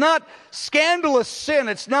 It's not scandalous sin.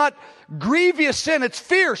 It's not grievous sin. It's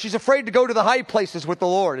fear. She's afraid to go to the high places with the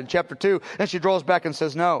Lord in chapter 2. And she draws back and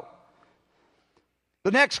says no. The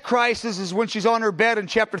next crisis is when she's on her bed in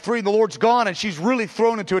chapter 3 and the Lord's gone and she's really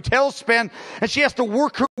thrown into a tailspin and she has to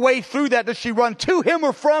work her way through that. Does she run to Him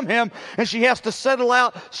or from Him? And she has to settle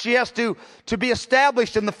out. She has to be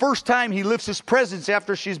established in the first time He lifts His presence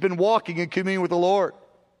after she's been walking in communion with the Lord.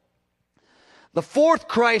 The fourth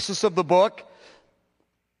crisis of the book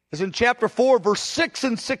is in chapter 4, verse 6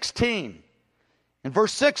 and 16. In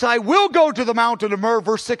verse 6, I will go to the mountain of myrrh.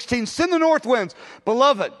 Verse 16, send the north winds.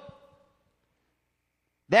 Beloved,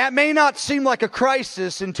 that may not seem like a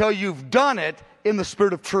crisis until you've done it in the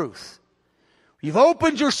spirit of truth. You've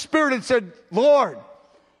opened your spirit and said, Lord,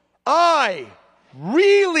 I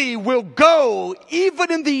really will go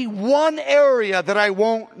even in the one area that I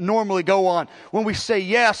won't normally go on. When we say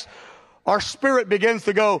yes, our spirit begins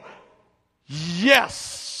to go,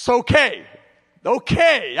 yes, okay.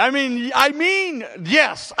 Okay, I mean,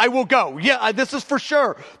 yes, I will go. Yeah, this is for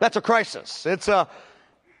sure. That's a crisis. It's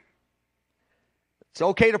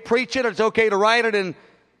okay to preach it. It's okay to write it in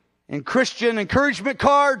Christian encouragement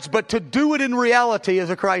cards, but to do it in reality is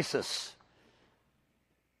a crisis.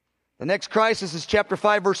 The next crisis is chapter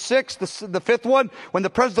 5, verse 6, the fifth one, when the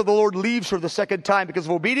presence of the Lord leaves her the second time because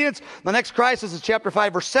of obedience. The next crisis is chapter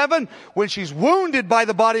 5, verse 7, when she's wounded by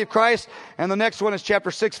the body of Christ. And the next one is chapter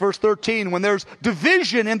 6, verse 13, when there's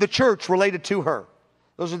division in the church related to her.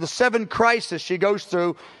 Those are the 7 crises she goes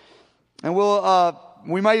through. And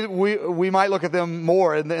we might look at them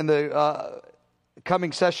more in the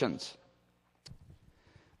coming sessions.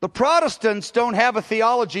 The Protestants don't have a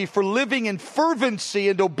theology for living in fervency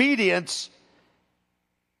and obedience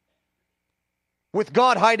with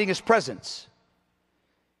God hiding His presence.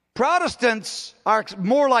 Protestants are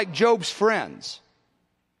more like Job's friends.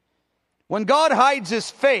 When God hides His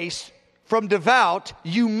face from devout,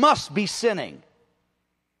 you must be sinning.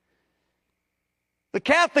 The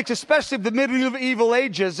Catholics, especially of the medieval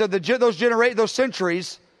ages, of those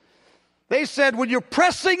centuries, they said when you're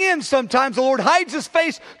pressing in sometimes, the Lord hides His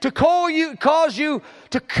face to cause you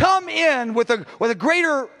to come in with a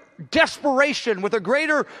greater desperation, with a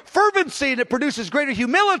greater fervency, and it produces greater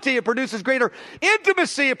humility, it produces greater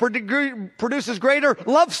intimacy, it produces greater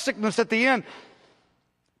lovesickness at the end.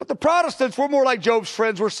 But the Protestants were more like Job's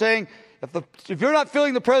friends. Were saying, if you're not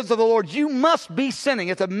feeling the presence of the Lord, you must be sinning.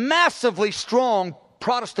 It's a massively strong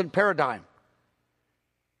Protestant paradigm.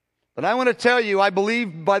 But I want to tell you, I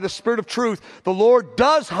believe by the Spirit of truth, the Lord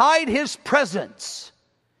does hide His presence,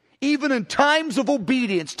 even in times of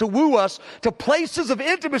obedience, to woo us to places of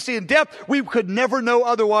intimacy and depth we could never know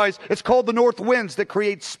otherwise. It's called the north winds that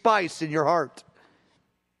create spice in your heart.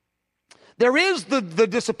 There is the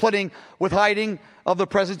disciplining with hiding of the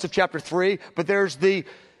presence of chapter 3, but there's the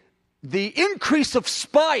increase of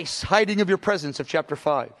spice hiding of your presence of chapter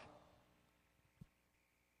 5.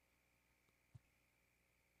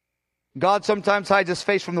 God sometimes hides His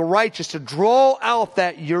face from the righteous to draw out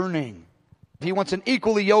that yearning. He wants an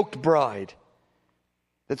equally yoked bride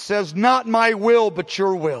that says, not my will, but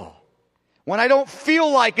your will. When I don't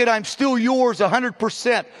feel like it, I'm still yours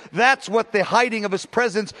 100%. That's what the hiding of His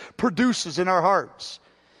presence produces in our hearts.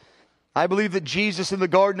 I believe that Jesus in the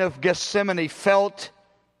Garden of Gethsemane felt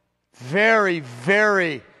very,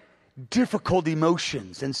 very difficult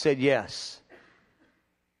emotions and said yes.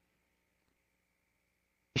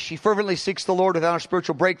 She fervently seeks the Lord without a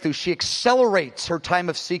spiritual breakthrough. She accelerates her time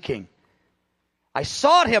of seeking. I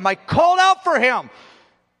sought Him. I called out for Him.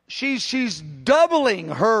 She's doubling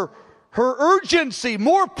her urgency,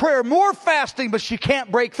 more prayer, more fasting, but she can't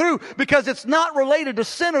break through because it's not related to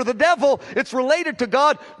sin or the devil. It's related to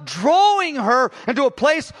God drawing her into a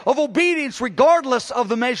place of obedience regardless of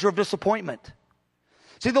the measure of disappointment.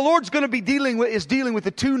 See, the Lord's going to be dealing with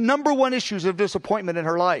the 2 number 1 issues of disappointment in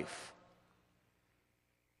her life.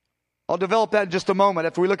 I'll develop that in just a moment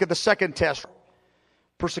after we look at the second test,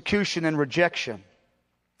 persecution and rejection.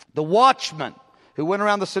 The watchmen who went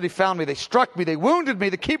around the city found me. They struck me. They wounded me.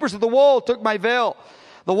 The keepers of the wall took my veil.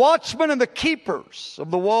 The watchmen and the keepers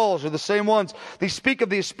of the walls are the same ones. They speak of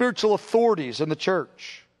the spiritual authorities in the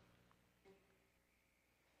church.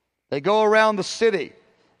 They go around the city.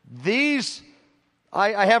 These,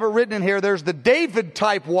 I have it written in here, there's the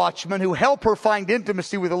David-type watchmen who help her find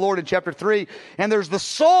intimacy with the Lord in chapter 3. And there's the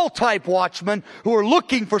Saul-type watchmen who are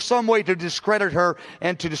looking for some way to discredit her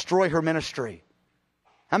and to destroy her ministry.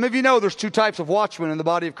 How many of you know there's two types of watchmen in the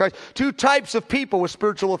body of Christ? Two types of people with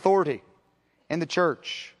spiritual authority in the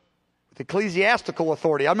church. With ecclesiastical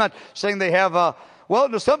authority. I'm not saying they have,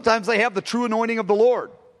 sometimes they have the true anointing of the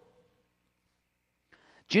Lord.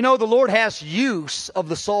 Do you know the Lord has use of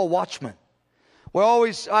the Saul watchman?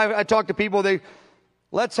 I talk to people,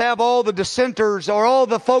 let's have all the dissenters or all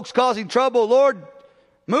the folks causing trouble. Lord,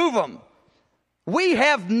 move them. We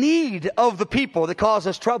have need of the people that cause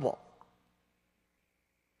us trouble.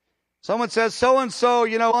 Someone says, so-and-so,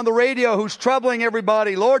 on the radio who's troubling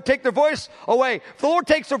everybody. Lord, take their voice away. If the Lord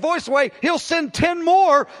takes their voice away, He'll send 10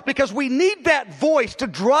 more because we need that voice to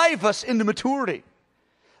drive us into maturity.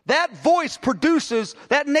 That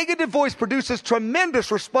negative voice produces tremendous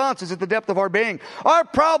responses at the depth of our being. Our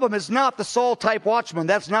problem is not the Saul-type watchman.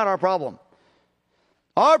 That's not our problem.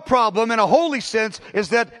 Our problem, in a holy sense, is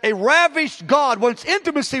that a ravished God wants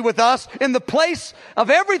intimacy with us in the place of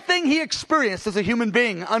everything He experienced as a human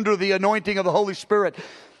being under the anointing of the Holy Spirit.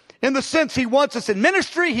 In the sense He wants us in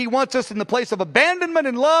ministry, He wants us in the place of abandonment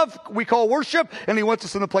and love, we call worship, and He wants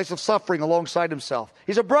us in the place of suffering alongside Himself.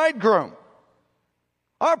 He's a bridegroom.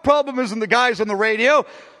 Our problem isn't the guys on the radio.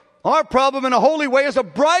 Our problem in a holy way is a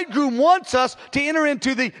bridegroom wants us to enter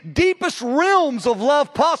into the deepest realms of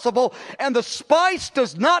love possible, and the spice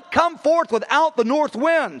does not come forth without the north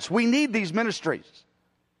winds. We need these ministries.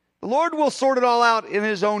 The Lord will sort it all out in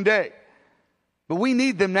His own day, but we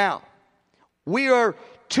need them now. We are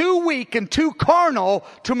too weak and too carnal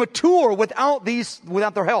to mature without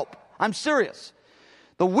their help. I'm serious.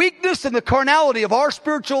 The weakness and the carnality of our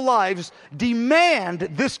spiritual lives demand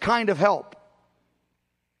this kind of help.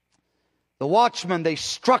 The watchmen, they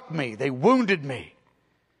struck me. They wounded me.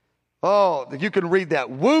 Oh, you can read that.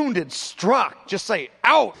 Wounded, struck. Just say,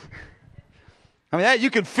 out. I mean, you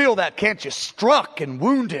can feel that, can't you? Struck and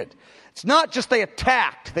wounded. It's not just they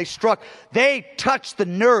attacked. They struck. They touched the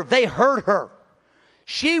nerve. They hurt her.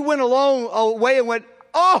 She went away and went,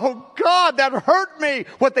 oh, God, that hurt me,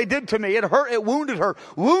 what they did to me. It hurt, it wounded her.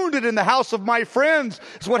 Wounded in the house of my friends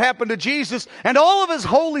is what happened to Jesus and all of His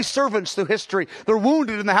holy servants through history. They're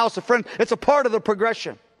wounded in the house of friends. It's a part of the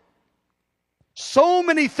progression. So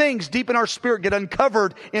many things deep in our spirit get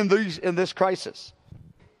uncovered in this crisis.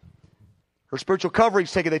 Her spiritual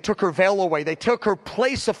covering's taken. They took her veil away. They took her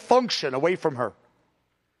place of function away from her.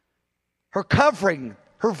 Her covering,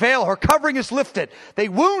 her veil, her covering is lifted. They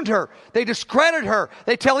wound her. They discredit her.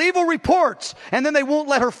 They tell evil reports. And then they won't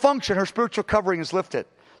let her function. Her spiritual covering is lifted.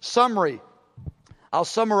 Summary. I'll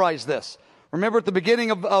summarize this. Remember at the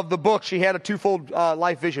beginning of the book, she had a twofold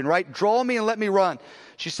life vision, right? Draw me and let me run.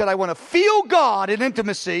 She said, I want to feel God in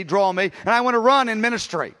intimacy, draw me, and I want to run in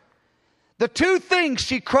ministry. The two things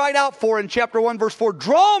she cried out for in chapter 1, verse 4,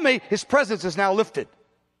 draw me, His presence is now lifted.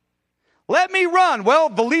 Let me run. Well,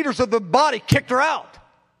 the leaders of the body kicked her out.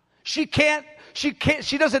 She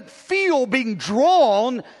doesn't feel being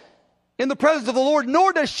drawn in the presence of the Lord,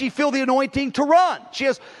 nor does she feel the anointing to run. She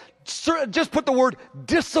has, just put the word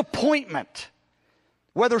disappointment.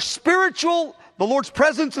 Whether spiritual, the Lord's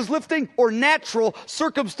presence is lifting, or natural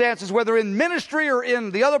circumstances, whether in ministry or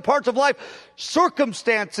in the other parts of life,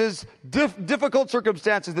 circumstances, difficult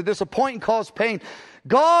circumstances that disappoint and cause pain.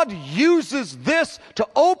 God uses this to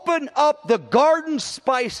open up the garden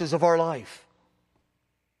spices of our life.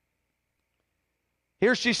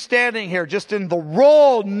 Here she's standing here just in the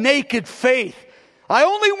raw, naked faith. I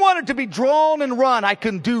only wanted to be drawn and run. I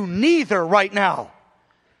can do neither right now.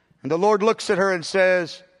 And the Lord looks at her and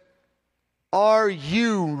says, are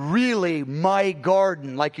you really my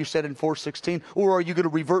garden, like you said in 4:16, or are you going to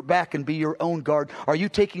revert back and be your own garden? Are you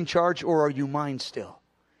taking charge or are you mine still?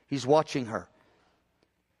 He's watching her.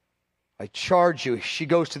 I charge you. She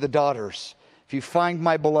goes to the daughters. If you find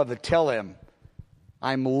my beloved, tell him,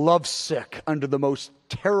 I'm lovesick under the most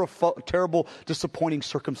terrible, disappointing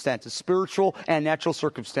circumstances, spiritual and natural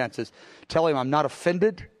circumstances. Tell him I'm not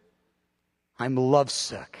offended. I'm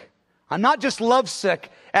lovesick. I'm not just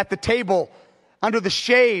lovesick at the table under the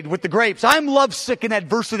shade with the grapes. I'm lovesick in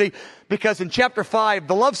adversity because in chapter 5,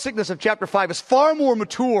 the lovesickness of chapter 5 is far more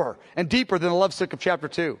mature and deeper than the lovesick of chapter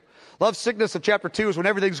 2. Lovesickness of chapter 2 is when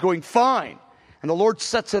everything's going fine, and the Lord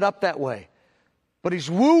sets it up that way. But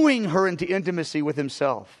He's wooing her into intimacy with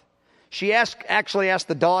Himself. She actually asked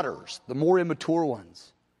the daughters, the more immature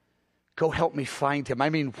ones, go help me find Him.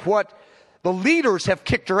 I mean, what? The leaders have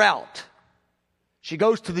kicked her out. She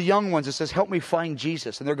goes to the young ones and says, help me find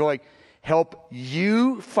Jesus. And they're going, help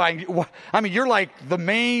you find? I mean, you're like the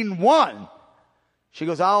main one. She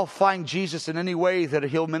goes, I'll find Jesus in any way that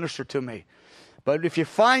He'll minister to me. But if you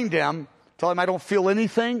find Him, tell Him I don't feel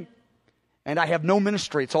anything and I have no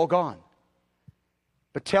ministry. It's all gone.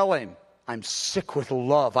 But tell Him, I'm sick with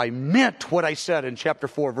love. I meant what I said in chapter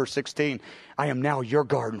 4, verse 16. I am now your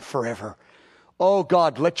garden forever. Oh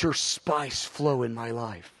God, let your spice flow in my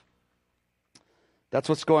life. That's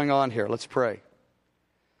what's going on here. Let's pray.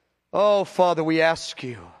 Oh, Father, we ask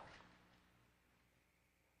you,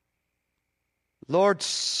 Lord,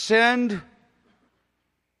 send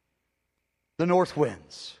the north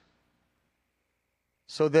winds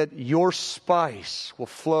so that your spice will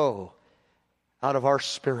flow out of our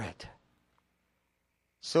spirit,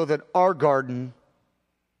 so that our garden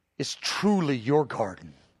is truly your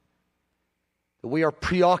garden, that we are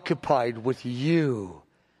preoccupied with you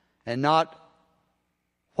and not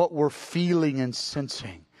what we're feeling and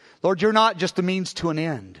sensing. Lord, you're not just a means to an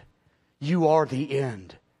end. You are the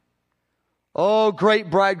end. Oh, great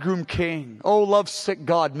bridegroom king. Oh, lovesick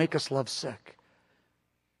God, make us lovesick.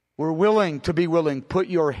 We're willing to be willing. Put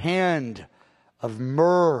your hand of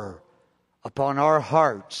myrrh upon our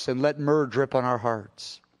hearts and let myrrh drip on our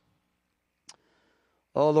hearts.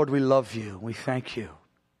 Oh, Lord, we love you. We thank you.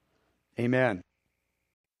 Amen.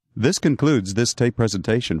 This concludes this tape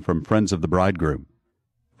presentation from Friends of the Bridegroom.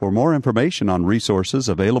 For more information on resources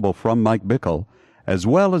available from Mike Bickle, as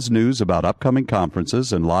well as news about upcoming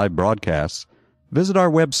conferences and live broadcasts, visit our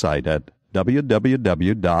website at www.fotb.com.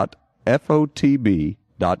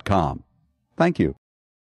 Thank you.